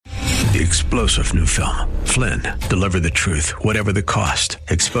The explosive new film, Flynn, deliver the truth, whatever the cost,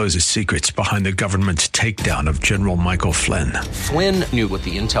 exposes secrets behind the government's takedown of General Michael Flynn. Flynn knew what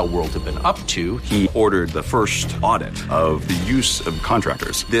the intel world had been up to. He ordered the first audit of the use of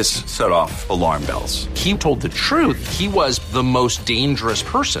contractors. This set off alarm bells. He told the truth. He was the most dangerous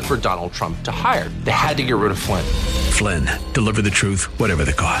person for Donald Trump to hire. They had to get rid of Flynn. Flynn, deliver the truth, whatever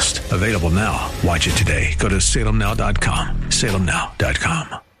the cost. Available now. Watch it today. Go to salemnow.com.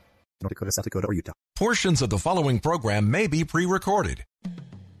 salemnow.com. North Dakota, South Dakota, or Utah. Portions of the following program may be pre-recorded.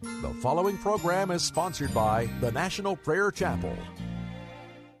 The following program is sponsored by the National Prayer Chapel.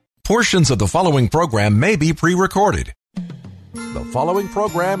 Portions of the following program may be pre-recorded. The following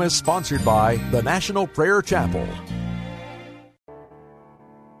program is sponsored by the National Prayer Chapel.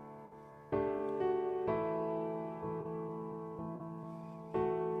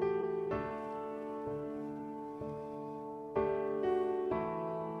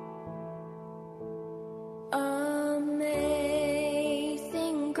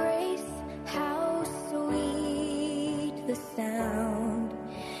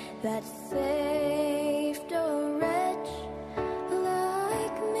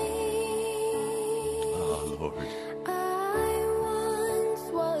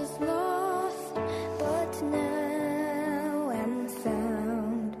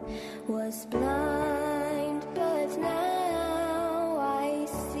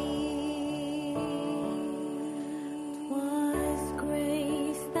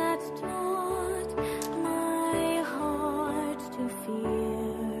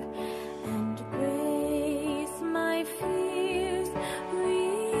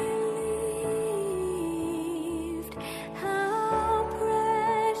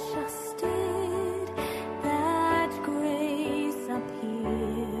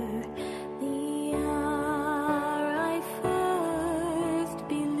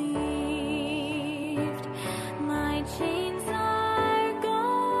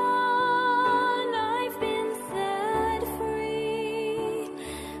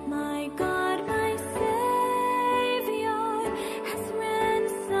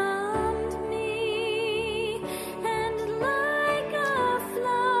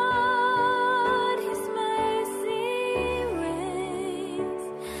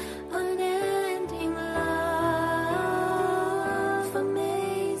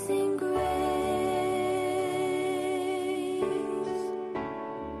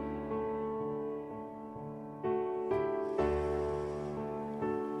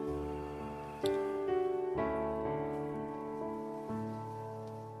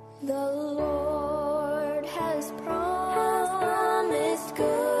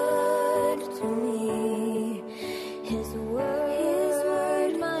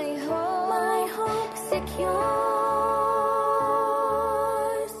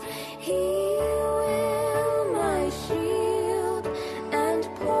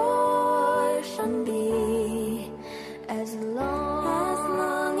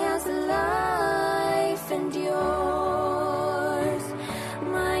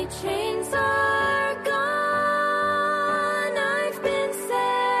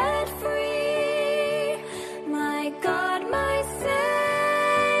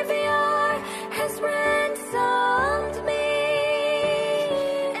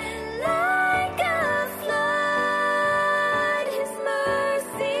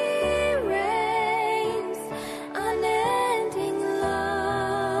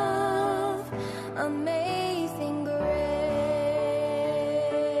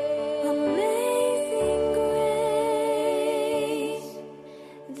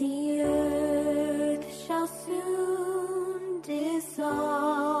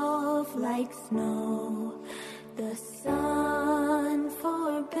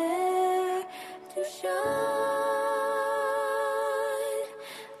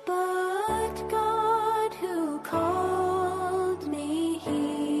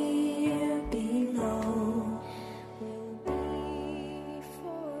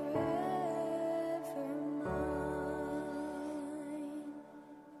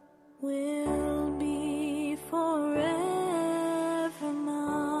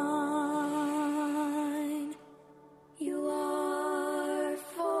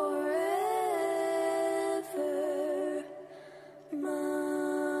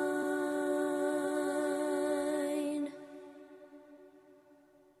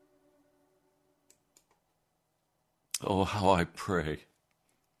 Oh, how I pray.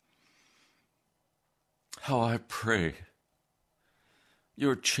 How I pray.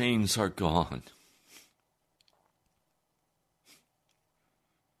 Your chains are gone.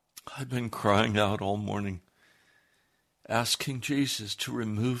 I've been crying out all morning asking Jesus to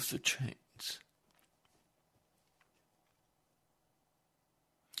remove the chains.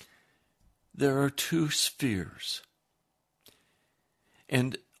 There are two spheres,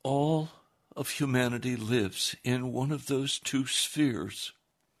 and all of humanity lives in one of those two spheres.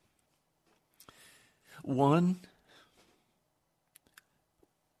 One,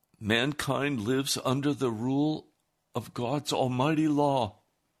 mankind lives under the rule of God's almighty law,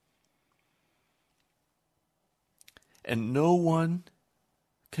 and no one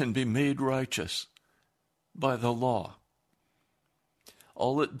can be made righteous by the law.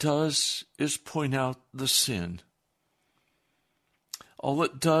 All it does is point out the sin. All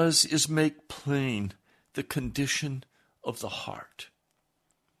it does is make plain the condition of the heart.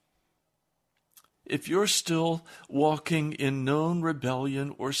 If you're still walking in known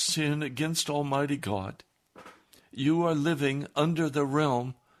rebellion or sin against Almighty God, you are living under the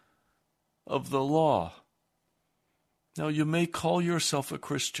realm of the law. Now, you may call yourself a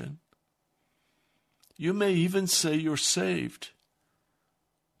Christian. You may even say you're saved.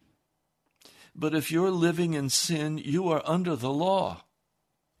 But if you're living in sin, you are under the law.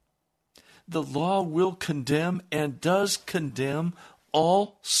 The law will condemn and does condemn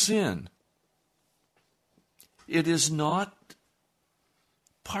all sin. It is not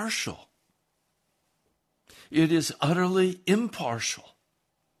partial. It is utterly impartial.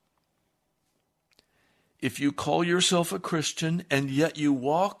 If you call yourself a Christian and yet you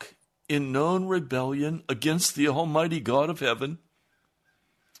walk in known rebellion against the Almighty God of heaven,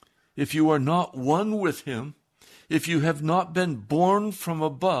 if you are not one with Him, if you have not been born from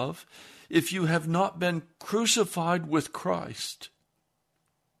above, if you have not been crucified with Christ,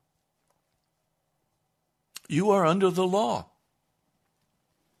 you are under the law.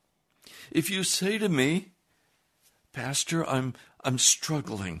 If you say to me, Pastor, I'm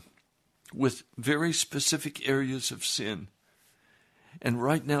struggling with very specific areas of sin, and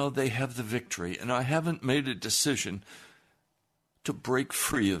right now they have the victory, and I haven't made a decision to break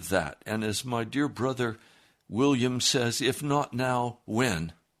free of that. And as my dear brother William says, if not now,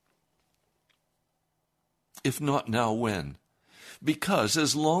 when? If not now, when? Because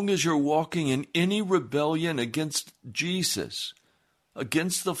as long as you're walking in any rebellion against Jesus,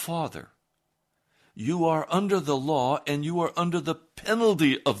 against the Father, you are under the law and you are under the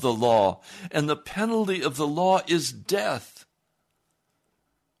penalty of the law. And the penalty of the law is death.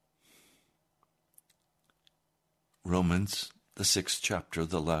 Romans, the 6th chapter,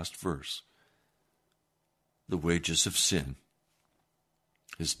 the last verse. The wages of sin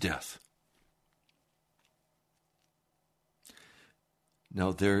is death.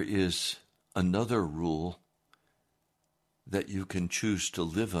 Now there is another rule that you can choose to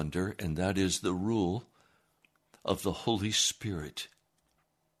live under, and that is the rule of the Holy Spirit.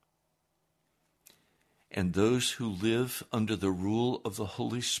 And those who live under the rule of the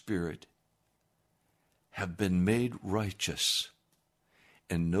Holy Spirit have been made righteous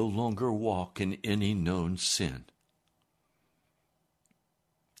and no longer walk in any known sin.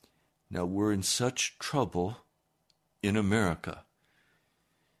 Now we're in such trouble in America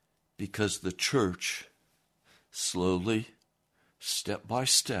because the church slowly, step by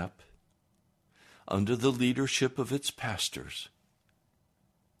step, under the leadership of its pastors,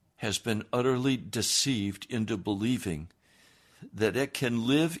 has been utterly deceived into believing that it can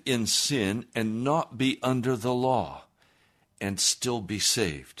live in sin and not be under the law and still be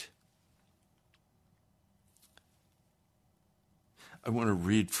saved. I want to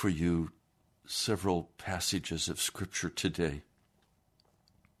read for you several passages of Scripture today.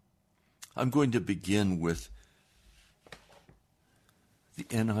 I'm going to begin with the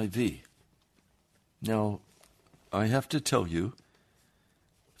NIV. Now, I have to tell you,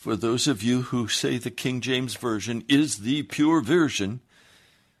 for those of you who say the King James Version is the pure version,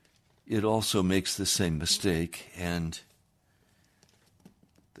 it also makes the same mistake, and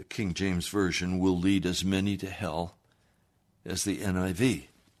the King James Version will lead as many to hell as the NIV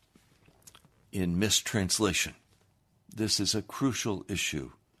in mistranslation. This is a crucial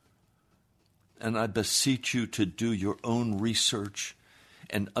issue, and I beseech you to do your own research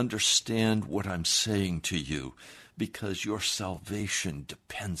and understand what I'm saying to you, because your salvation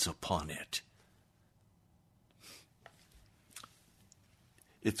depends upon it.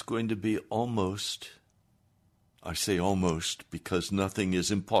 It's going to be almost, I say almost because nothing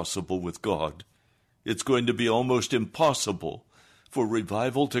is impossible with God. It's going to be almost impossible for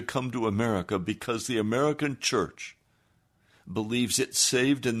revival to come to America because the American church believes it's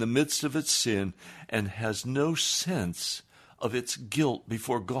saved in the midst of its sin and has no sense of its guilt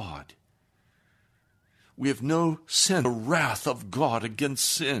before God. We have no sense of the wrath of God against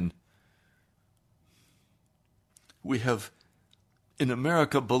sin. We have, in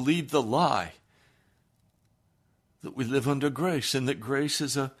America, believed the lie that we live under grace and that grace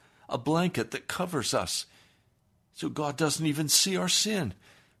is a blanket that covers us. So God doesn't even see our sin.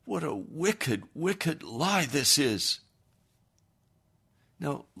 What a wicked, wicked lie this is.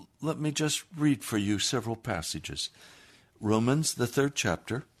 Now, let me just read for you several passages. Romans, the 3rd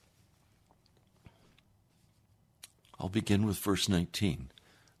chapter. I'll begin with verse 19.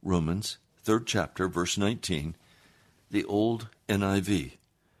 Romans, 3rd chapter, verse 19, the old NIV.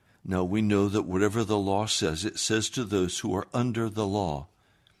 Now we know that whatever the law says, it says to those who are under the law,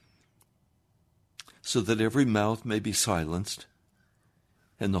 so that every mouth may be silenced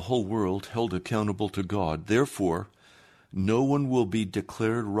and the whole world held accountable to God. Therefore, no one will be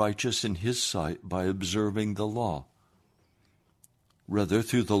declared righteous in his sight by observing the law. Rather,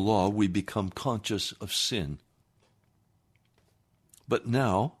 through the law, we become conscious of sin. But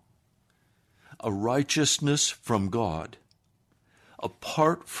now, a righteousness from God,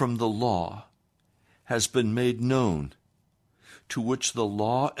 apart from the law, has been made known, to which the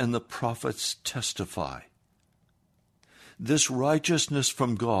law and the prophets testify. This righteousness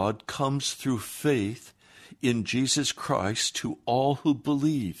from God comes through faith in Jesus Christ to all who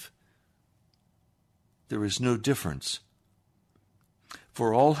believe. There is no difference.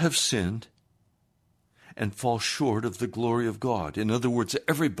 For all have sinned and fall short of the glory of God. In other words,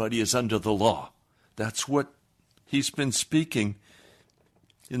 everybody is under the law. That's what he's been speaking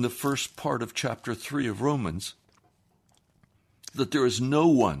in the first part of chapter 3 of Romans, that there is no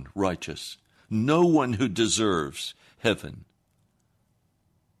one righteous, no one who deserves heaven.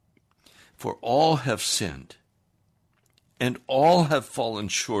 For all have sinned, and all have fallen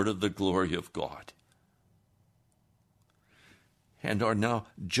short of the glory of God, and are now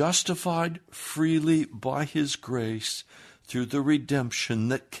justified freely by his grace through the redemption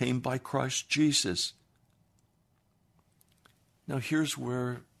that came by Christ Jesus. Now here's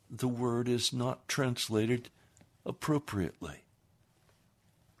where the word is not translated appropriately.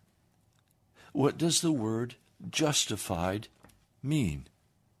 What does the word justified mean?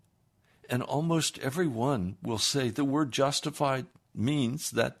 And almost everyone will say the word justified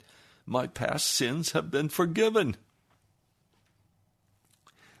means that my past sins have been forgiven.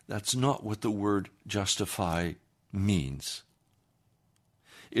 That's not what the word justify means.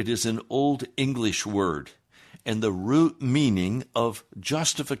 It is an Old English word, and the root meaning of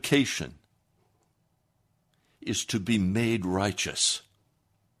justification is to be made righteous.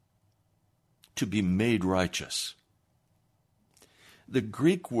 To be made righteous. The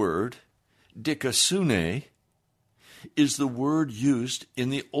Greek word dikasune is the word used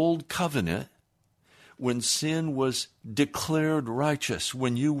in the Old Covenant when sin was declared righteous,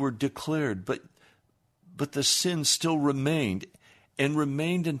 when you were declared, but the sin still remained, and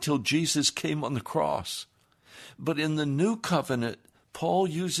remained until Jesus came on the cross. But in the New Covenant, Paul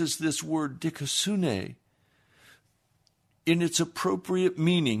uses this word dikasune in its appropriate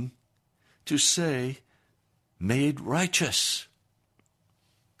meaning to say, made righteous.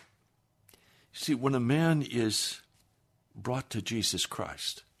 See, when a man is brought to Jesus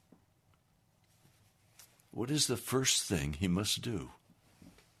Christ, what is the first thing he must do?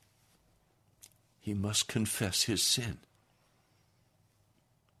 He must confess his sin.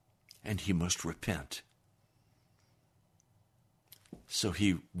 And he must repent. So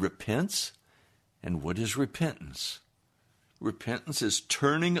he repents, and what is repentance? Repentance is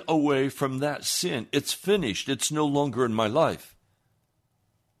turning away from that sin. It's finished. It's no longer in my life.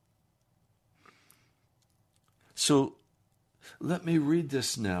 So let me read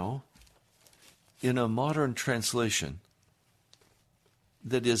this now in a modern translation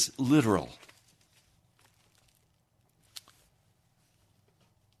that is literal.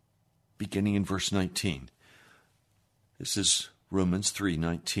 Beginning in verse 19. This is Romans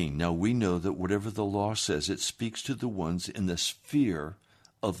 3:19. Now we know that whatever the law says, it speaks to the ones in the sphere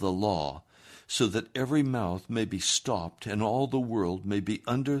of the law, so that every mouth may be stopped and all the world may be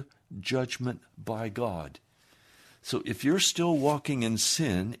under judgment by God. So if you're still walking in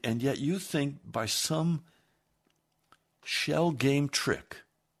sin, and yet you think by some shell game trick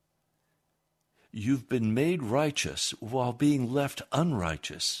you've been made righteous while being left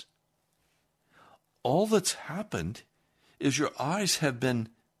unrighteous, all that's happened is your eyes have been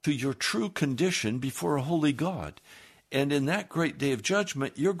to your true condition before a holy God. And in that great day of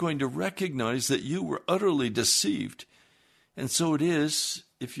judgment, you're going to recognize that you were utterly deceived. And so it is,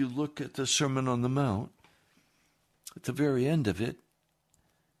 if you look at the Sermon on the Mount, at the very end of it,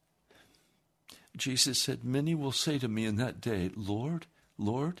 Jesus said, many will say to me in that day, Lord,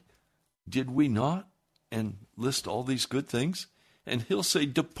 Lord, did we not? And list all these good things. And he'll say,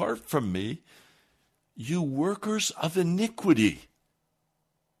 depart from me. you workers of iniquity.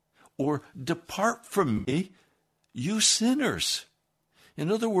 Or, depart from me, you sinners.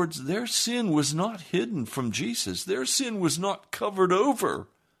 In other words, their sin was not hidden from Jesus. Their sin was not covered over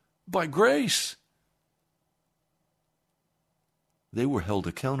by grace. They were held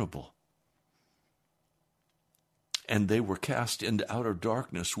accountable. And they were cast into outer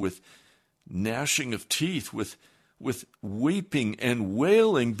darkness with gnashing of teeth, with weeping and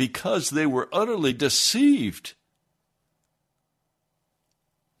wailing, because they were utterly deceived.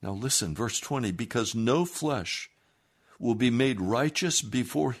 Now listen, verse 20, because no flesh will be made righteous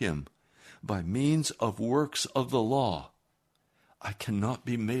before him by means of works of the law. I cannot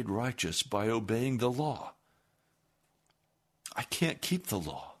be made righteous by obeying the law. I can't keep the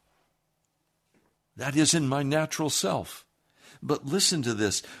law. That is in my natural self. But listen to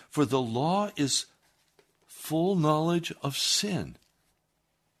this, for the law is full knowledge of sin.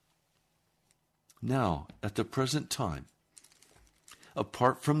 Now, at the present time,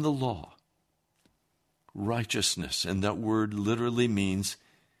 apart from the law, righteousness, and that word literally means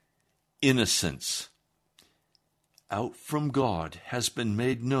innocence, out from God has been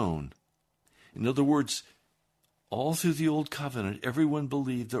made known. In other words, all through the Old Covenant, everyone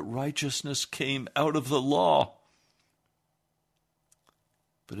believed that righteousness came out of the law.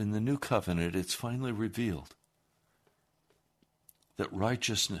 But in the New Covenant, it's finally revealed that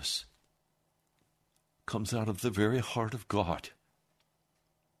righteousness comes out of the very heart of God.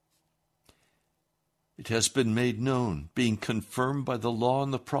 It has been made known, being confirmed by the law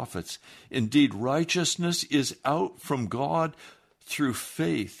and the prophets. Indeed, righteousness is out from God through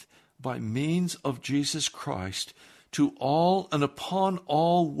faith by means of Jesus Christ to all and upon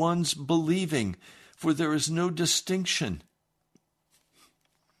all one's believing, for there is no distinction.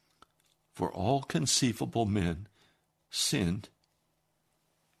 For all conceivable men sinned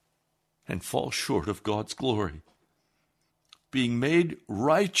and fall short of God's glory, being made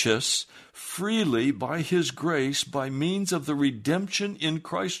righteous freely by his grace by means of the redemption in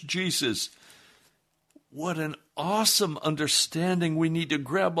Christ Jesus. What an awesome understanding we need to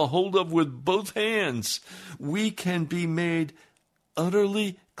grab a hold of with both hands. We can be made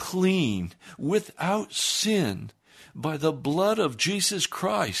utterly clean, without sin, by the blood of Jesus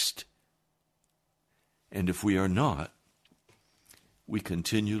Christ. And if we are not, we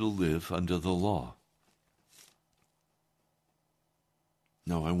continue to live under the law.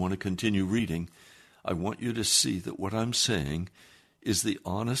 Now, I want to continue reading. I want you to see that what I'm saying is the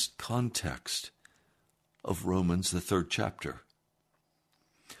honest context of Romans, the 3rd chapter.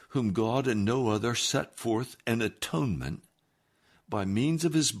 Whom God and no other set forth an atonement by means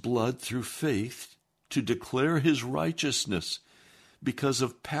of his blood through faith to declare his righteousness, because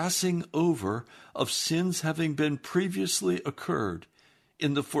of passing over of sins having been previously occurred,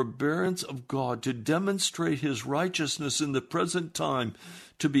 in the forbearance of God, to demonstrate his righteousness in the present time,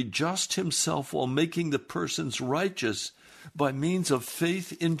 to be just himself while making the persons righteous by means of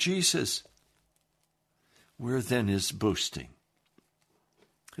faith in Jesus. Where then is boasting?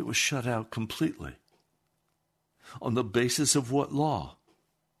 It was shut out completely. On the basis of what law?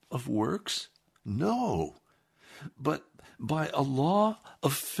 Of works? No, but by a law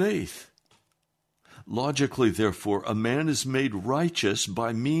of faith. Logically, therefore, a man is made righteous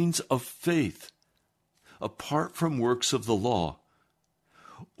by means of faith, apart from works of the law.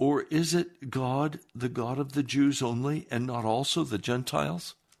 Or is it God, the God of the Jews only, and not also the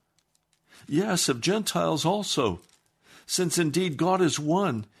Gentiles? Yes, of Gentiles also. Since indeed God is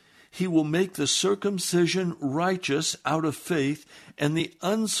one, he will make the circumcision righteous out of faith, and the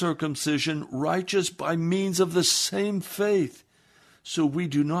uncircumcision righteous by means of the same faith. So we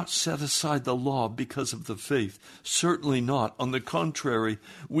do not set aside the law because of the faith. Certainly not. On the contrary,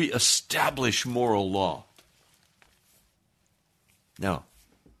 we establish moral law. Now,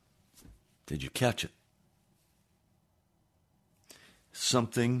 did you catch it?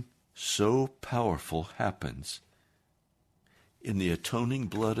 Something so powerful happens in the atoning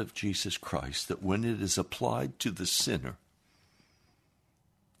blood of Jesus Christ that when it is applied to the sinner,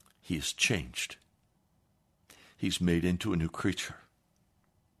 he is changed. He's made into a new creature.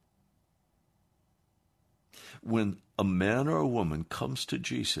 When a man or a woman comes to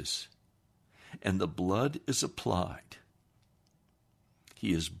Jesus and the blood is applied,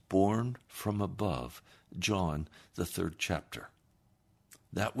 he is born from above. John, the 3rd chapter.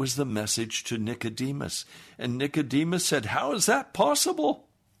 That was the message to Nicodemus. And Nicodemus said, how is that possible?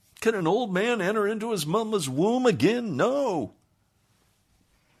 Can an old man enter into his mama's womb again? No.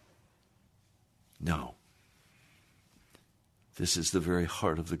 No. This is the very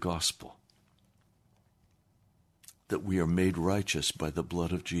heart of the gospel. That we are made righteous by the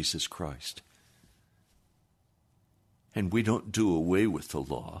blood of Jesus Christ. And we don't do away with the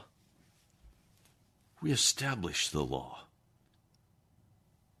law. We establish the law.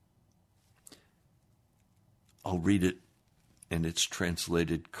 I'll read it, and it's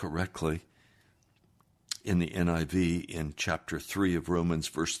translated correctly in the NIV in chapter 3 of Romans,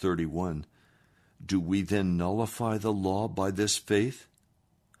 verse 31. Do we then nullify the law by this faith?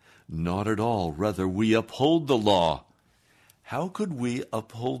 Not at all. Rather, we uphold the law. How could we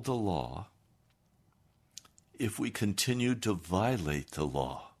uphold the law if we continued to violate the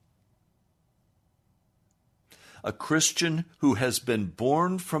law? A Christian who has been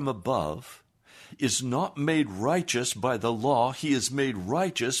born from above is not made righteous by the law. He is made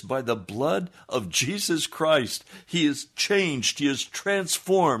righteous by the blood of Jesus Christ. He is changed. He is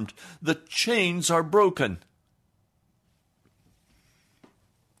transformed. The chains are broken.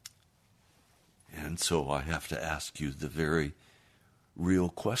 And so I have to ask you the very real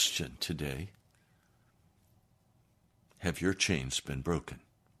question today. Have your chains been broken?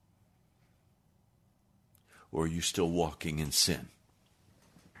 Or are you still walking in sin?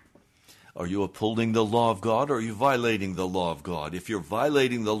 Are you upholding the law of God, or are you violating the law of God? If you're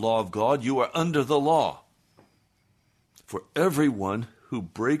violating the law of God, you are under the law. For everyone who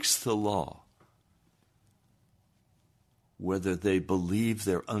breaks the law, whether they believe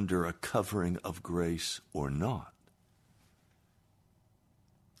they're under a covering of grace or not,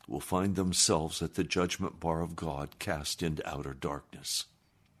 will find themselves at the judgment bar of God, cast into outer darkness.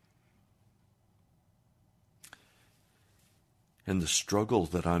 And the struggle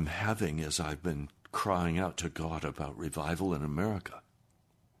that I'm having as I've been crying out to God about revival in America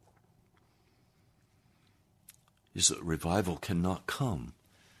is that revival cannot come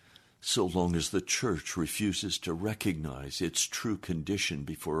so long as the church refuses to recognize its true condition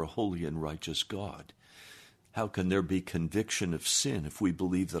before a holy and righteous God. How can there be conviction of sin if we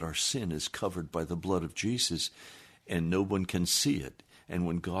believe that our sin is covered by the blood of Jesus and no one can see it? And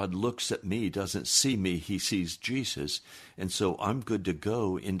when God looks at me, doesn't see me, he sees Jesus. And so I'm good to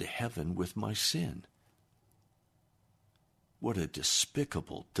go into heaven with my sin. What a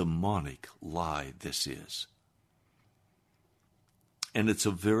despicable, demonic lie this is. And it's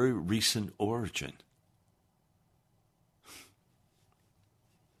of very recent origin.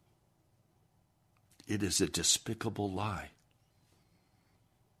 It is a despicable lie.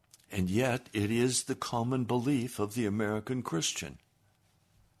 And yet it is the common belief of the American Christian.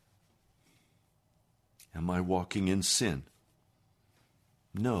 Am I walking in sin?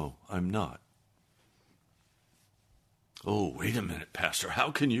 No, I'm not. Oh, wait a minute, Pastor.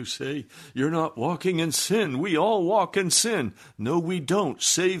 How can you say you're not walking in sin? We all walk in sin. No, we don't.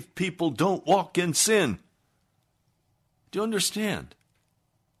 Saved people don't walk in sin. Do you understand?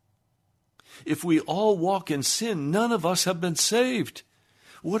 If we all walk in sin, none of us have been saved.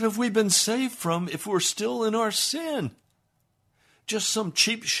 What have we been saved from if we're still in our sin? Just some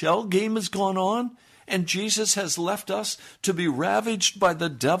cheap shell game has gone on? And Jesus has left us to be ravaged by the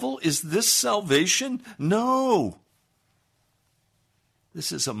devil? Is this salvation? No.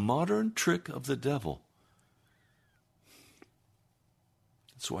 This is a modern trick of the devil.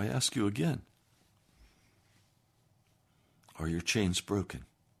 So I ask you again, are your chains broken?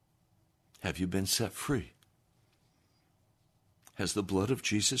 Have you been set free? Has the blood of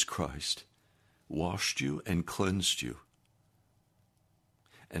Jesus Christ washed you and cleansed you?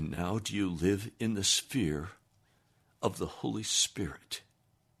 And now do you live in the sphere of the Holy Spirit?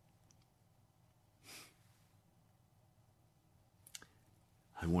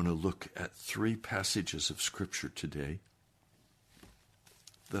 I want to look at 3 passages of Scripture today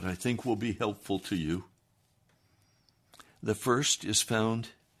that I think will be helpful to you. The first is found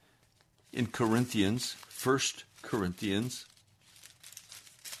in Corinthians, 1 Corinthians,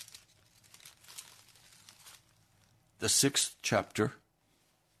 the 6th chapter.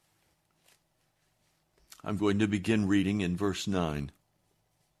 I'm going to begin reading in verse 9.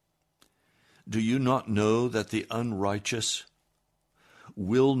 Do you not know that the unrighteous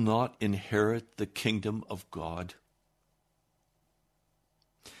will not inherit the kingdom of God?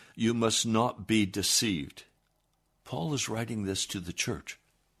 You must not be deceived. Paul is writing this to the church.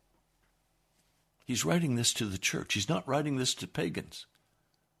 He's writing this to the church. He's not writing this to pagans.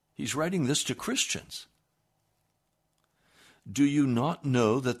 He's writing this to Christians. Do you not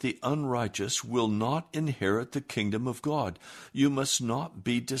know that the unrighteous will not inherit the kingdom of God? You must not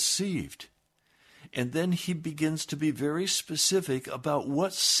be deceived. And then he begins to be very specific about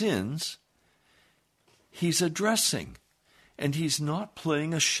what sins he's addressing. And he's not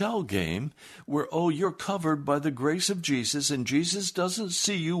playing a shell game where, oh, you're covered by the grace of Jesus and Jesus doesn't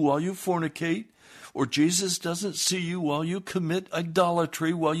see you while you fornicate, Or Jesus doesn't see you while you commit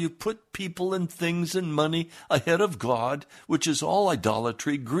idolatry, while you put people and things and money ahead of God, which is all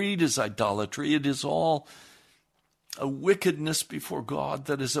idolatry. Greed is idolatry. It is all a wickedness before God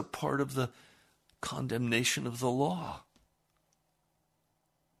that is a part of the condemnation of the law.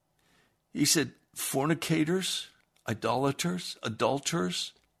 He said, fornicators, idolaters,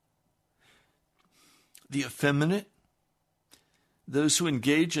 adulterers, the effeminate, those who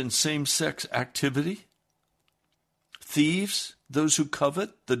engage in same-sex activity, thieves, those who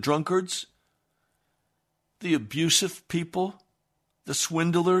covet, the drunkards, the abusive people, the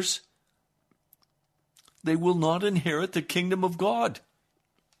swindlers, they will not inherit the kingdom of God.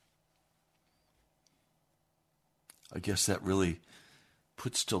 I guess that really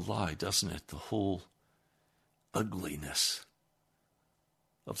puts to lie, doesn't it, the whole ugliness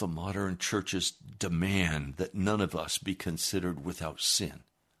of the modern church's demand that none of us be considered without sin.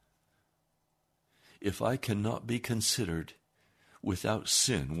 If I cannot be considered without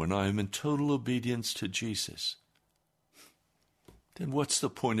sin when I am in total obedience to Jesus, then what's the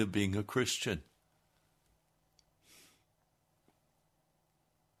point of being a Christian?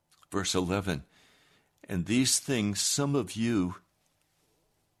 Verse 11, and these things some of you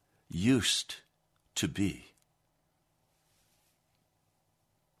used to be.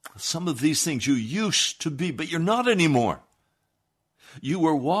 Some of these things you used to be, but you're not anymore. You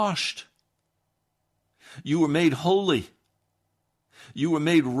were washed. You were made holy. You were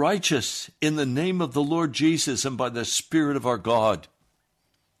made righteous in the name of the Lord Jesus and by the Spirit of our God.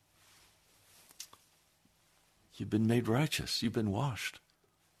 You've been made righteous. You've been washed.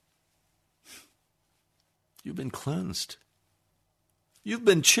 You've been cleansed. You've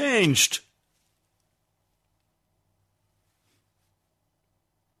been changed.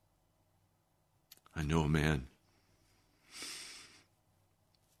 I know a man.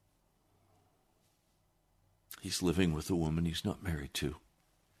 He's living with a woman he's not married to.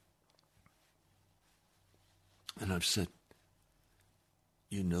 And I've said,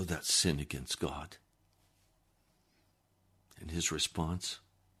 you know that's sin against God. And his response,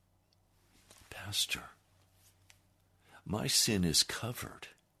 Pastor, my sin is covered.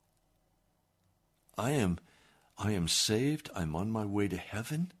 I am saved. I'm on my way to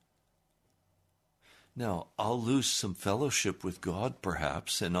heaven. Now, I'll lose some fellowship with God,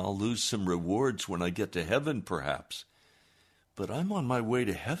 perhaps, and I'll lose some rewards when I get to heaven, perhaps. But I'm on my way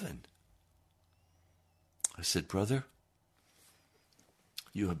to heaven. I said, brother,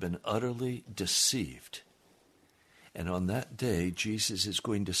 you have been utterly deceived. And on that day, Jesus is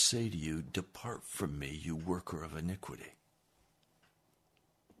going to say to you, depart from me, you worker of iniquity.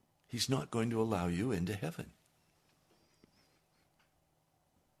 He's not going to allow you into heaven.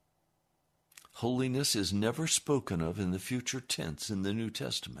 Holiness is never spoken of in the future tense in the New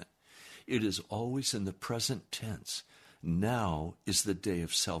Testament. It is always in the present tense. Now is the day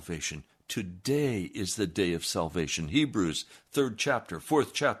of salvation. Today is the day of salvation. Hebrews, 3rd chapter,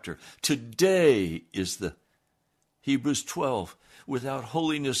 4th chapter. Today is the Hebrews 12. Without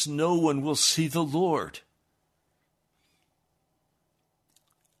holiness, no one will see the Lord.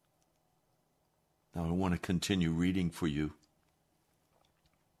 Now I want to continue reading for you.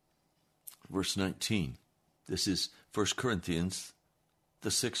 Verse 19. This is 1 Corinthians, the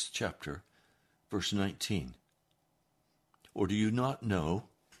 6th chapter, verse 19. Or do you not know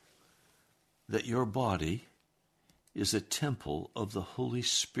that your body is a temple of the Holy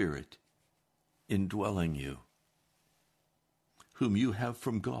Spirit indwelling you, whom you have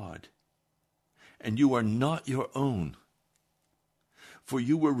from God, and you are not your own, for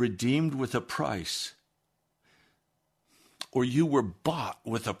you were redeemed with a price, or you were bought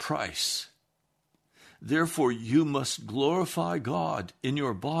with a price. Therefore, you must glorify God in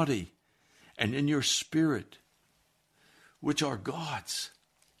your body and in your spirit, which are God's.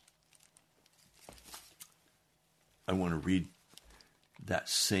 I want to read that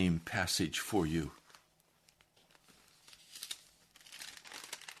same passage for you.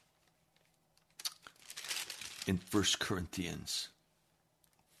 In 1 Corinthians.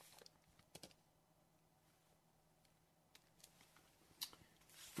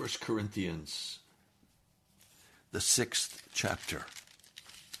 1 Corinthians, the 6th chapter.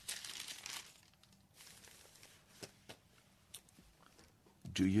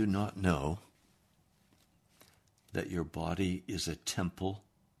 Do you not know that your body is a temple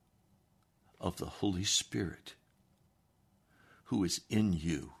of the Holy Spirit, who is in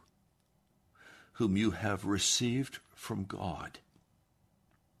you, whom you have received from God?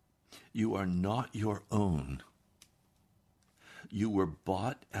 You are not your own. You were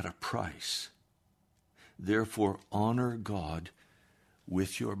bought at a price. Therefore, honor God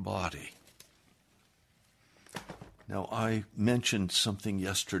with your body. Now, I mentioned something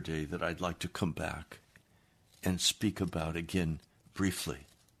yesterday that I'd like to come back and speak about again briefly.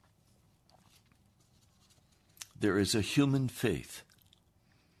 There is a human faith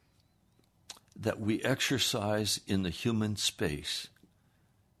that we exercise in the human space,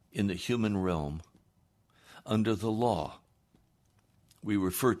 in the human realm, under the law. We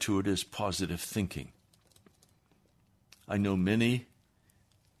refer to it as positive thinking. I know many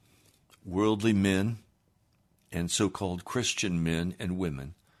worldly men and so-called Christian men and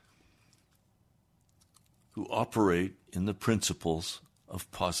women who operate in the principles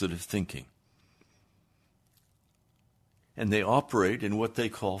of positive thinking. And they operate in what they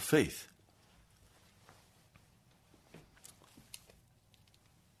call faith.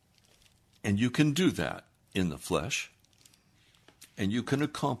 And you can do that in the flesh, and you can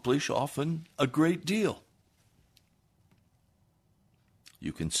accomplish often a great deal.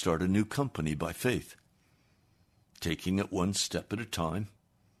 You can start a new company by faith, taking it one step at a time,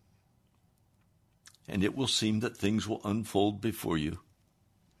 and it will seem that things will unfold before you,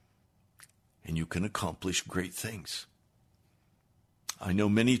 and you can accomplish great things. I know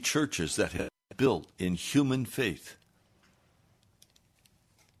many churches that have built in human faith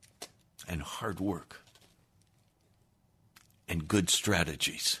and hard work and good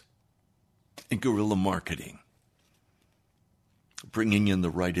strategies and guerrilla marketing, bringing in the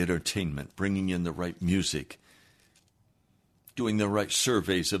right entertainment, bringing in the right music, doing the right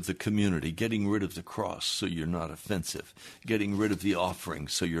surveys of the community, getting rid of the cross so you're not offensive, getting rid of the offering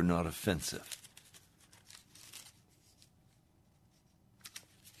so you're not offensive.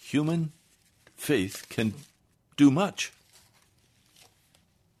 Human faith can do much.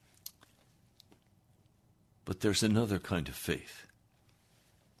 But there's another kind of faith.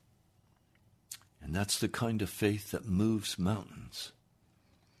 And that's the kind of faith that moves mountains.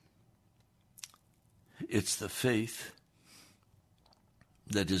 It's the faith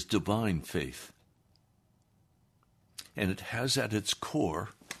that is divine faith. And it has at its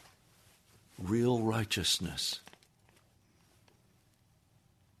core real righteousness.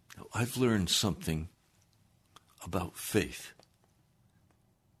 Now, I've learned something about faith.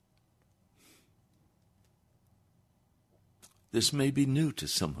 This may be new to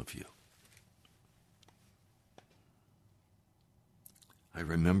some of you. I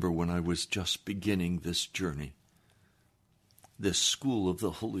remember when I was just beginning this journey, this school of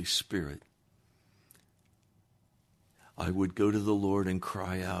the Holy Spirit, I would go to the Lord and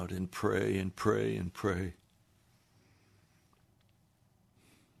cry out and pray and pray and pray.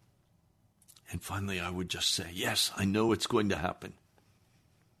 And finally I would just say, yes, I know it's going to happen.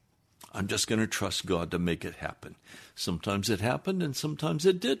 I'm just going to trust God to make it happen. Sometimes it happened and sometimes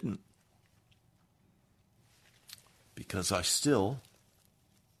it didn't. Because I still,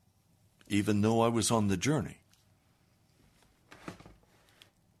 even though I was on the journey,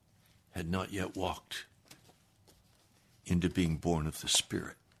 had not yet walked into being born of the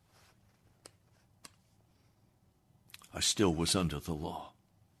Spirit. I still was under the law.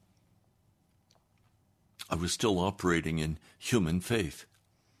 I was still operating in human faith.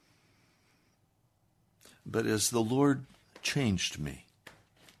 But as the Lord changed me,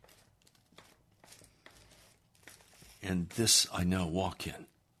 and this I now walk in,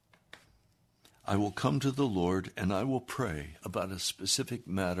 I will come to the Lord and I will pray about a specific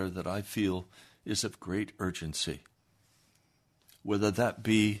matter that I feel is of great urgency. Whether that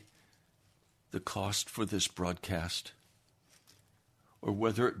be the cost for this broadcast, or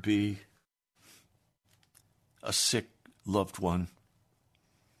whether it be a sick loved one,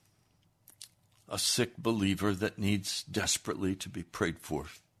 a sick believer that needs desperately to be prayed for.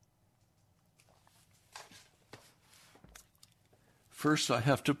 First, I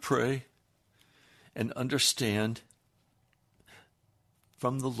have to pray and understand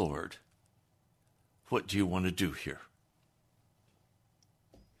from the Lord, what do you want to do here?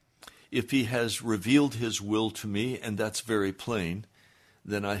 If He has revealed His will to me, and that's very plain,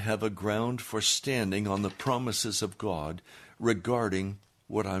 then I have a ground for standing on the promises of God regarding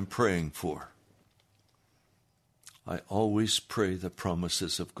what I'm praying for. I always pray the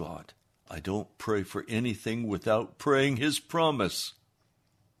promises of God. I don't pray for anything without praying His promise.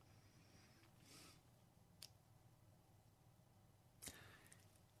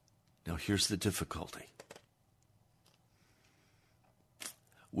 Now here's the difficulty.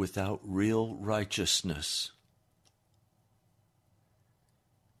 Without real righteousness,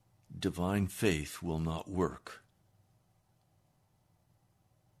 divine faith will not work.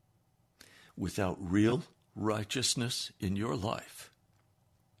 Without real righteousness in your life,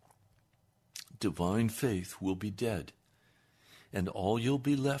 divine faith will be dead, and all you'll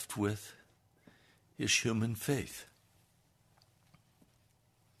be left with is human faith.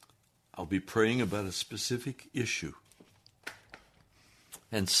 I'll be praying about a specific issue.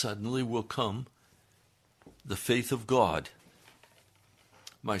 And suddenly will come the faith of God.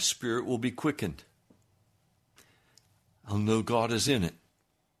 My spirit will be quickened. I'll know God is in it.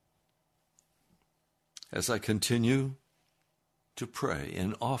 As I continue to pray,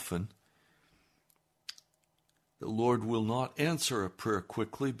 and often the Lord will not answer a prayer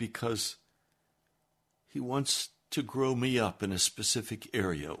quickly because He wants to grow me up in a specific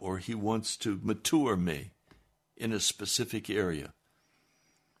area, or He wants to mature me in a specific area.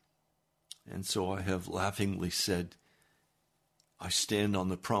 And so I have laughingly said, I stand on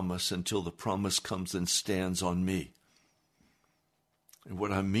the promise until the promise comes and stands on me. And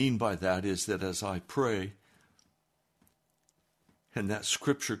what I mean by that is that as I pray, and that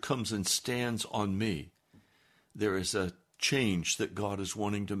scripture comes and stands on me, there is a change that God is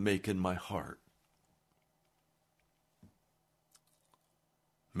wanting to make in my heart.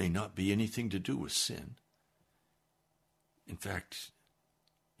 May not be anything to do with sin. In fact,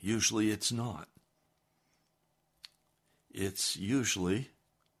 usually it's not. It's usually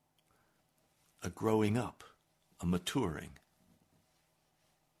a growing up, a maturing.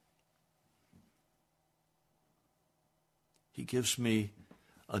 He gives me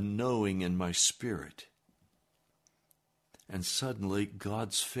a knowing in my spirit. And suddenly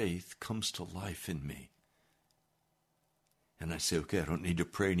God's faith comes to life in me. And I say, okay, I don't need to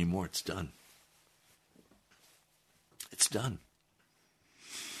pray anymore. It's done. It's done.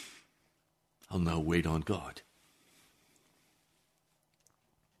 I'll now wait on God.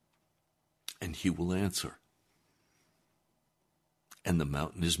 And He will answer. And the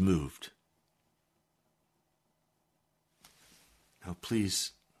mountain is moved. Now,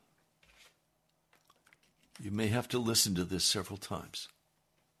 please, you may have to listen to this several times.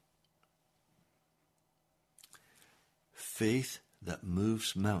 Faith that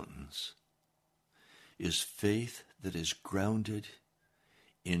moves mountains is faith that is grounded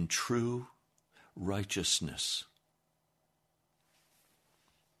in true righteousness,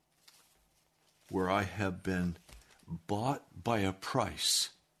 where I have been bought by a price.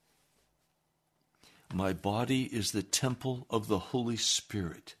 My body is the temple of the Holy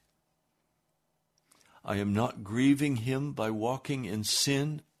Spirit. I am not grieving Him by walking in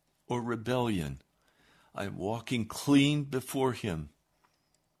sin or rebellion. I am walking clean before Him.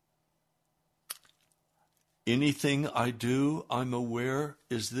 Anything I do, I'm aware,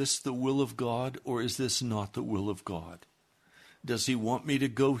 is this the will of God or is this not the will of God? Does He want me to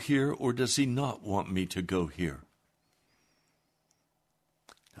go here or does He not want me to go here?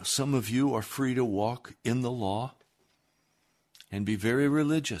 Now, some of you are free to walk in the law and be very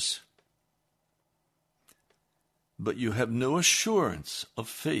religious. But you have no assurance of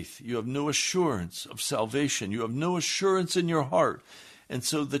faith. You have no assurance of salvation. You have no assurance in your heart. And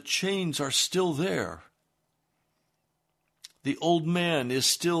so the chains are still there. The old man is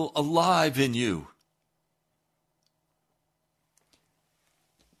still alive in you.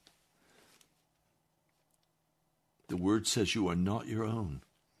 The word says you are not your own.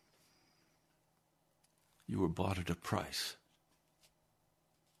 You were bought at a price.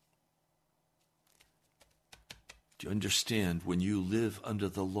 Do you understand? When you live under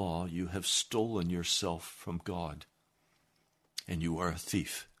the law, you have stolen yourself from God, and you are a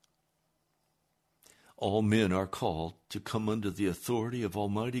thief. All men are called to come under the authority of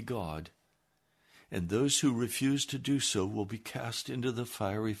Almighty God, and those who refuse to do so will be cast into the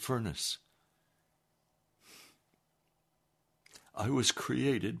fiery furnace. I was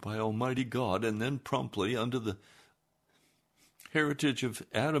created by Almighty God, and then promptly, under the heritage of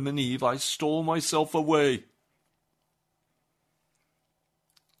Adam and Eve, I stole myself away.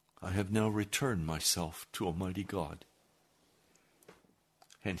 I have now returned myself to Almighty God,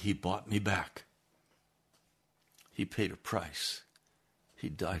 and He bought me back. He paid a price. He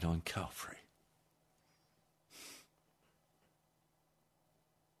died on Calvary.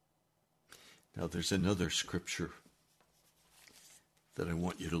 Now there's another scripture that I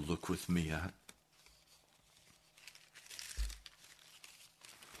want you to look with me at.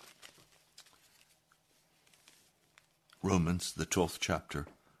 Romans, the 12th chapter.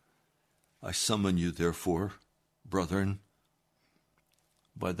 I summon you, therefore, brethren,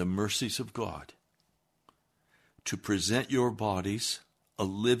 by the mercies of God, to present your bodies a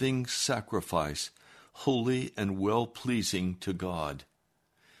living sacrifice, holy and well-pleasing to God.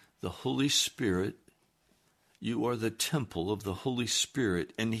 The Holy Spirit, you are the temple of the Holy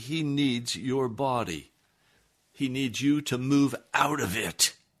Spirit, and He needs your body. He needs you to move out of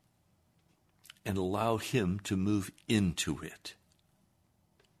it and allow Him to move into it.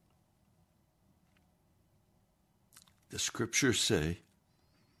 The scriptures say,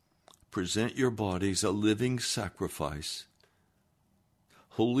 present your bodies a living sacrifice,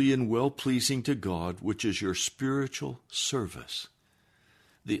 holy and well-pleasing to God, which is your spiritual service.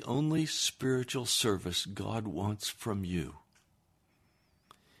 The only spiritual service God wants from you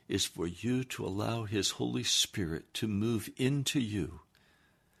is for you to allow His Holy Spirit to move into you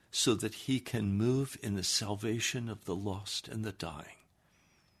so that He can move in the salvation of the lost and the dying.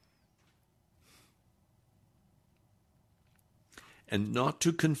 And not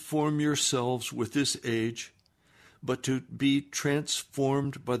to conform yourselves with this age, but to be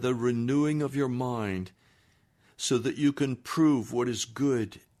transformed by the renewing of your mind, so that you can prove what is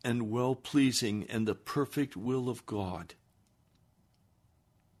good and well-pleasing and the perfect will of God.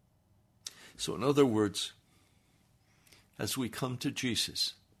 So in other words, as we come to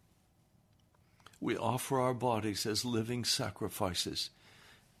Jesus, we offer our bodies as living sacrifices,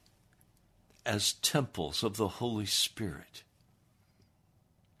 as temples of the Holy Spirit.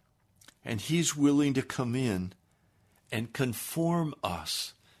 And He's willing to come in and conform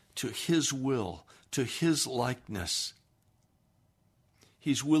us to His will, to His likeness.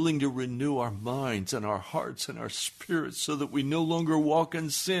 He's willing to renew our minds and our hearts and our spirits so that we no longer walk in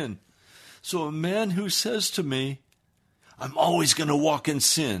sin. So a man who says to me, I'm always going to walk in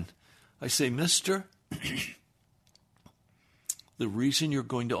sin, I say, mister, the reason you're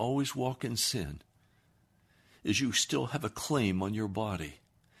going to always walk in sin is you still have a claim on your body.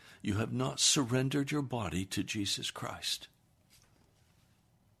 You have not surrendered your body to Jesus Christ.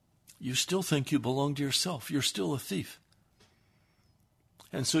 You still think you belong to yourself. You're still a thief.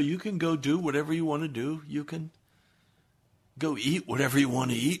 And so you can go do whatever you want to do. You can go eat whatever you want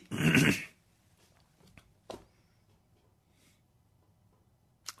to eat.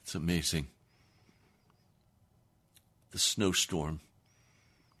 It's amazing. The snowstorm.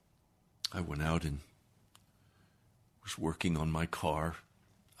 I went out and was working on my car.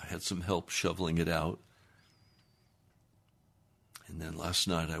 I had some help shoveling it out. And then last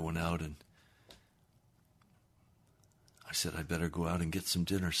night I went out and I said, I better go out and get some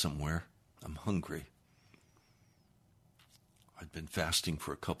dinner somewhere. I'm hungry. I'd been fasting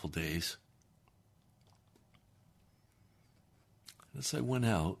for a couple days. As I went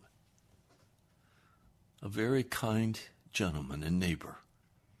out, a very kind gentleman and neighbor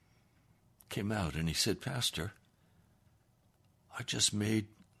came out and he said, Pastor, I just made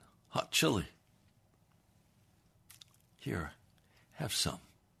hot chili. Here, have some.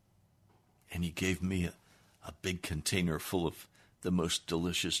 And he gave me a big container full of the most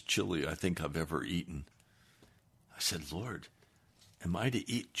delicious chili I think I've ever eaten. I said, Lord, am I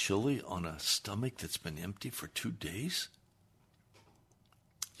to eat chili on a stomach that's been empty for 2 days?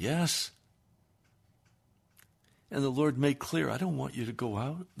 Yes. And the Lord made clear, I don't want you to go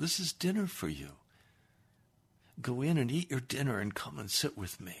out. This is dinner for you. Go in and eat your dinner and come and sit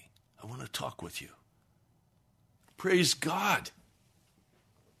with me. I want to talk with you. Praise God.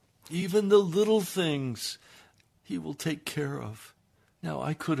 Even the little things He will take care of. Now,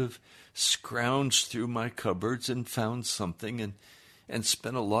 I could have scrounged through my cupboards and found something and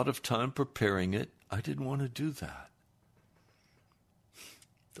spent a lot of time preparing it. I didn't want to do that.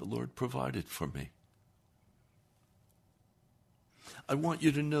 The Lord provided for me. I want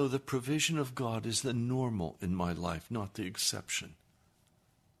you to know the provision of God is the normal in my life, not the exception.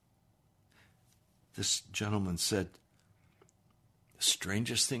 This gentleman said, the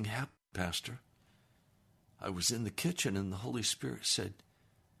strangest thing happened, Pastor. I was in the kitchen and the Holy Spirit said,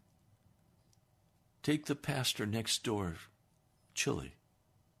 take the pastor next door chili.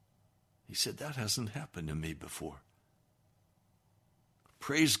 He said, that hasn't happened to me before.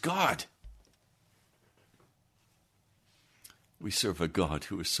 Praise God. We serve a God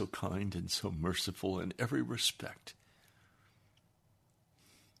who is so kind and so merciful in every respect.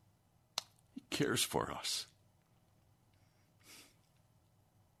 He cares for us.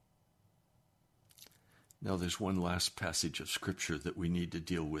 Now there's one last passage of Scripture that we need to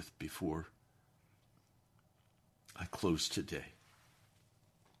deal with before I close today.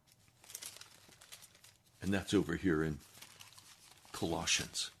 And that's over here in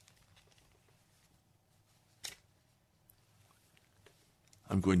Colossians.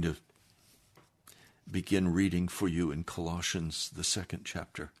 I'm going to begin reading for you in Colossians, the 2nd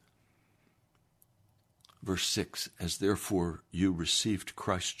chapter. Verse 6, as therefore you received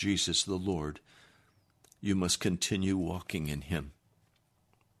Christ Jesus the Lord, you must continue walking in Him,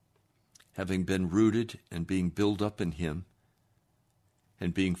 having been rooted and being built up in Him,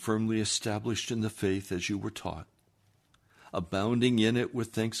 and being firmly established in the faith as you were taught, abounding in it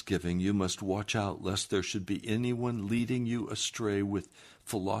with thanksgiving. You must watch out lest there should be anyone leading you astray with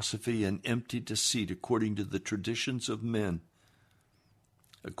philosophy and empty deceit according to the traditions of men,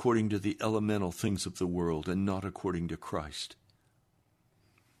 according to the elemental things of the world and not according to Christ.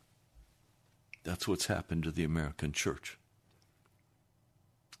 That's what's happened to the American church.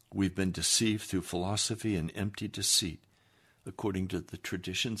 We've been deceived through philosophy and empty deceit, according to the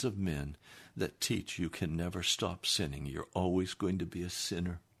traditions of men that teach you can never stop sinning. You're always going to be a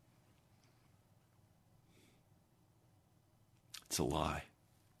sinner. It's a lie.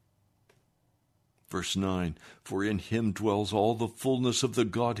 Verse 9, for in him dwells all the fullness of the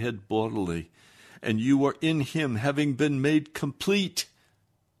Godhead bodily, and you are in him, having been made complete.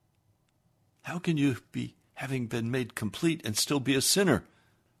 How can you be having been made complete and still be a sinner?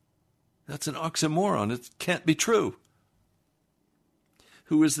 That's an oxymoron. It can't be true.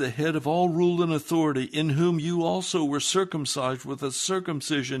 Who is the head of all rule and authority, in whom you also were circumcised with a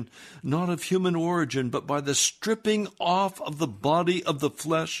circumcision not of human origin, but by the stripping off of the body of the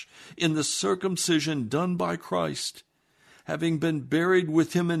flesh in the circumcision done by Christ, having been buried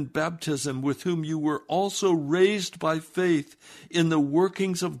with him in baptism, with whom you were also raised by faith in the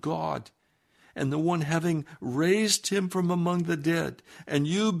workings of God, and the one having raised him from among the dead, and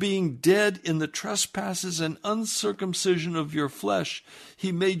you being dead in the trespasses and uncircumcision of your flesh,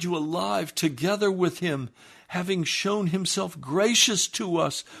 he made you alive together with him, having shown himself gracious to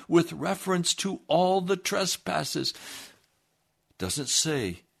us with reference to all the trespasses. Doesn't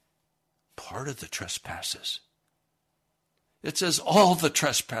say part of the trespasses. It says all the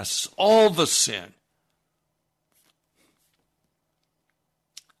trespasses, all the sin.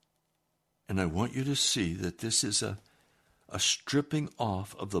 And I want you to see that this is a stripping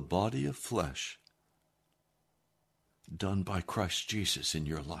off of the body of flesh done by Christ Jesus in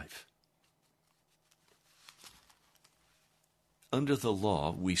your life. Under the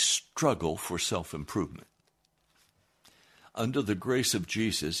law, we struggle for self-improvement. Under the grace of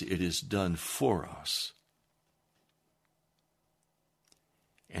Jesus, it is done for us.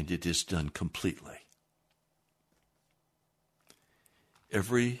 And it is done completely.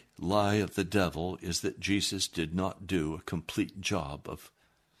 Every lie of the devil is that Jesus did not do a complete job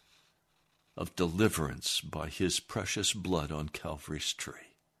of deliverance by his precious blood on Calvary's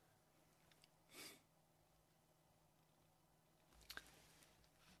tree.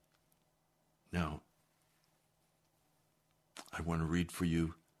 Now, I want to read for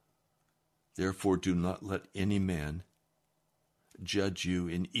you, therefore do not let any man judge you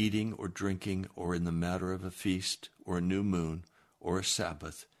in eating or drinking or in the matter of a feast or a new moon or a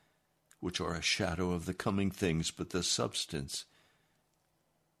Sabbath, which are a shadow of the coming things, but the substance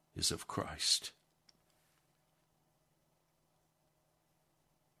is of Christ.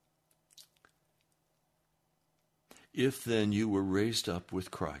 If then you were raised up with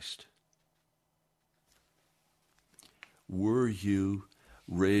Christ, were you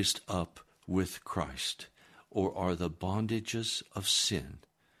raised up with Christ, or are the bondages of sin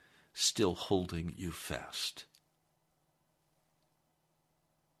still holding you fast?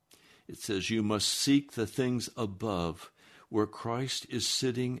 It says you must seek the things above, where Christ is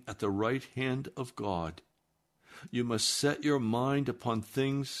sitting at the right hand of God. You must set your mind upon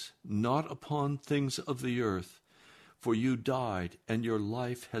things, not upon things of the earth, for you died, and your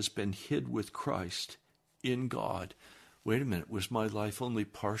life has been hid with Christ in God. Wait a minute, was my life only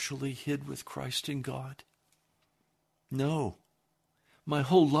partially hid with Christ in God? No. My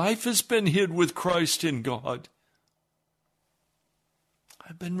whole life has been hid with Christ in God.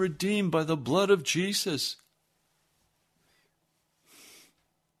 I've been redeemed by the blood of Jesus.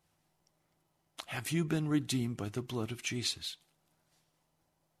 Have you been redeemed by the blood of Jesus?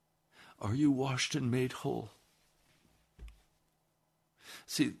 Are you washed and made whole?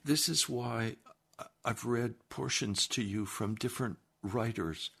 See, this is why I've read portions to you from different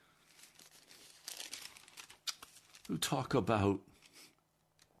writers who talk about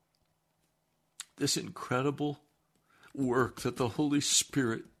this incredible work that the Holy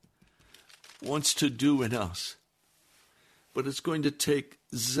Spirit wants to do in us. But it's going to take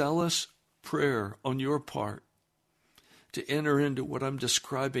zealous prayer on your part to enter into what I'm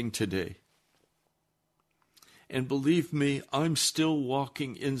describing today. And believe me, I'm still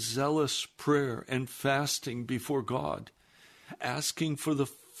walking in zealous prayer and fasting before God, asking for the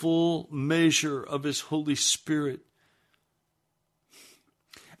full measure of His Holy Spirit,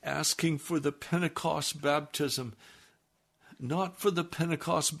 asking for the Pentecost baptism, not for the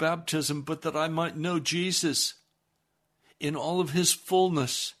Pentecost baptism, but that I might know Jesus in all of His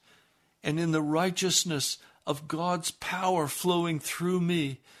fullness and in the righteousness of God's power flowing through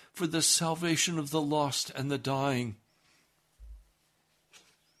me for the salvation of the lost and the dying.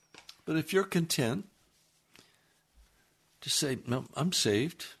 But if you're content to say, no, I'm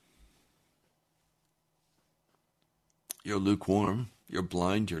saved, you're lukewarm, You're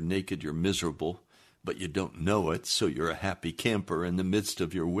blind, you're naked, you're miserable, but you don't know it, so you're a happy camper in the midst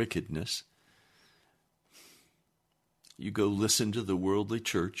of your wickedness. You go listen to the worldly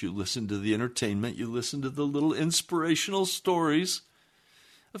church, you listen to the entertainment, you listen to the little inspirational stories,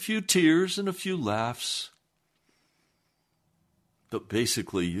 a few tears and a few laughs. But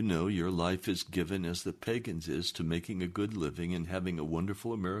basically, you know, your life is given as the pagans is to making a good living and having a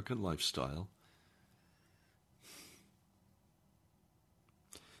wonderful American lifestyle.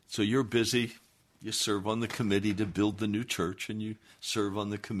 So you're busy. You serve on the committee to build the new church, and you serve on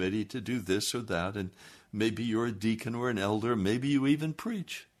the committee to do this or that, and maybe you're a deacon or an elder, maybe you even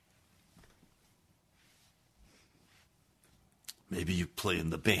preach. Maybe you play in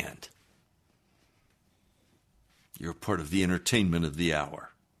the band. You're part of the entertainment of the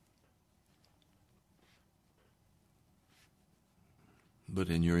hour. But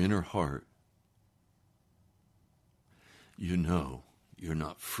in your inner heart, you know you're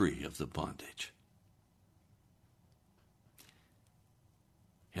not free of the bondage.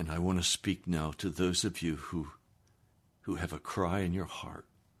 And I want to speak now to those of you who have a cry in your heart.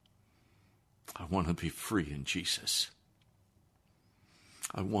 I want to be free in Jesus.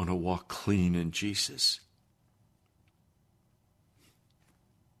 I want to walk clean in Jesus.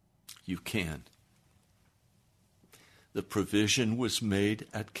 You can. The provision was made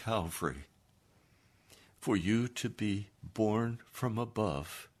at Calvary for you to be born from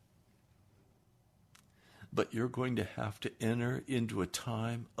above. But you're going to have to enter into a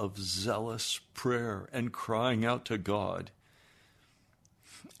time of zealous prayer and crying out to God,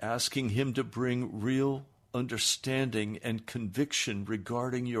 asking Him to bring real understanding and conviction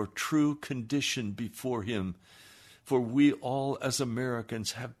regarding your true condition before Him. For we all as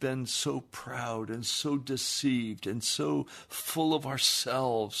Americans have been so proud and so deceived and so full of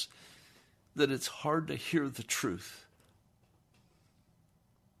ourselves that it's hard to hear the truth.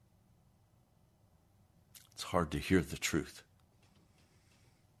 It's hard to hear the truth.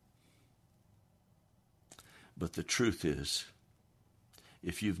 But the truth is,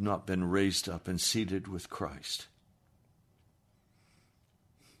 if you've not been raised up and seated with Christ,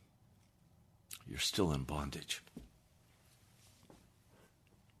 you're still in bondage.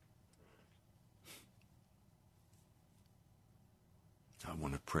 I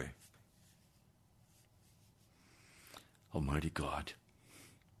want to pray. Almighty God,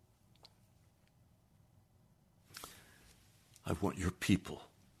 I want your people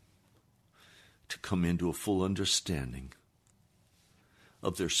to come into a full understanding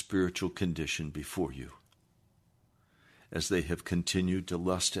of their spiritual condition before you, as they have continued to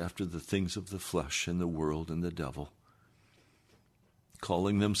lust after the things of the flesh and the world and the devil,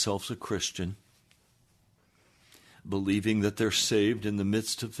 calling themselves a Christian, believing that they're saved in the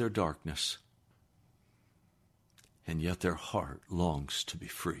midst of their darkness, and yet their heart longs to be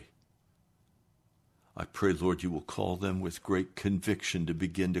free. I pray, Lord, you will call them with great conviction to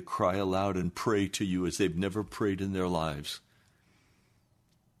begin to cry aloud and pray to you as they've never prayed in their lives,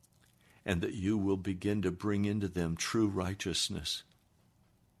 and that you will begin to bring into them true righteousness,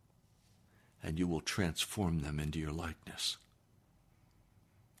 and you will transform them into your likeness,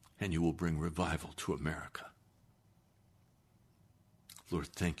 and you will bring revival to America. Lord,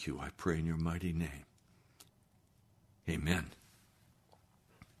 thank you, I pray in your mighty name. Amen.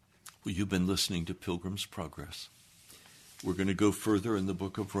 Well, you've been listening to Pilgrim's Progress. We're going to go further in the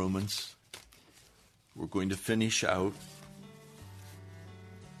book of Romans. We're going to finish out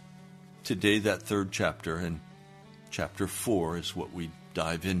today that third chapter, and chapter 4 is what we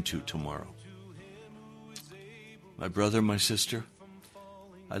dive into tomorrow. My brother, my sister,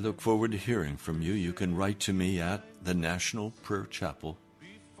 I look forward to hearing from you. You can write to me at the National Prayer Chapel,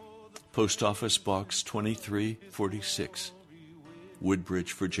 Post Office Box 2346,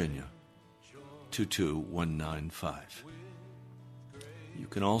 Woodbridge, Virginia, 22195. You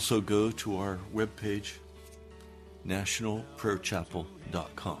can also go to our webpage,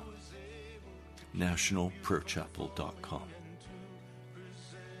 nationalprayerchapel.com. nationalprayerchapel.com.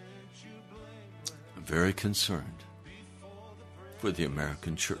 I'm very concerned for the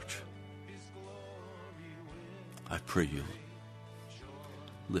American church. I pray you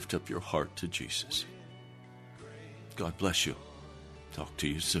lift up your heart to Jesus. God bless you. Talk to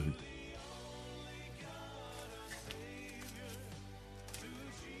you soon.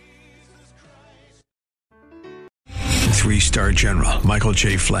 Three-star General Michael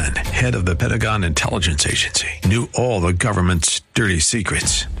J. Flynn, head of the Pentagon Intelligence Agency, knew all the government's dirty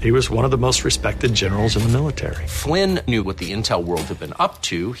secrets. He was one of the most respected generals in the military. Flynn knew what the intel world had been up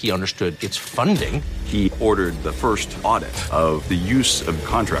to. He understood its funding. He ordered the first audit of the use of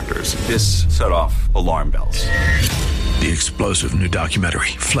contractors. This set off alarm bells. The explosive new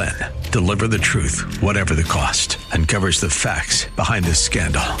documentary, Flynn, Deliver the Truth, Whatever the Cost, uncovers the facts behind this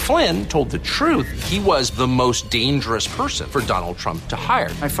scandal. Flynn told the truth. He was the most dangerous person for Donald Trump to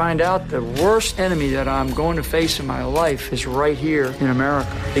hire. I find out the worst enemy that I'm going to face in my life is right here in America.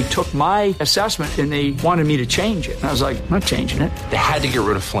 They took my assessment and they wanted me to change it. And I was like, I'm not changing it. They had to get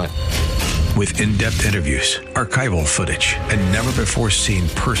rid of Flynn. With in-depth interviews, archival footage, and never-before-seen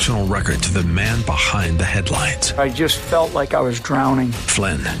personal records of the man behind the headlines. I just felt like I was drowning.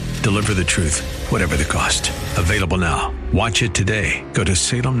 Flynn, Deliver the Truth, Whatever the Cost. Available now. Watch it today. Go to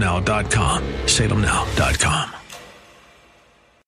salemnow.com. salemnow.com.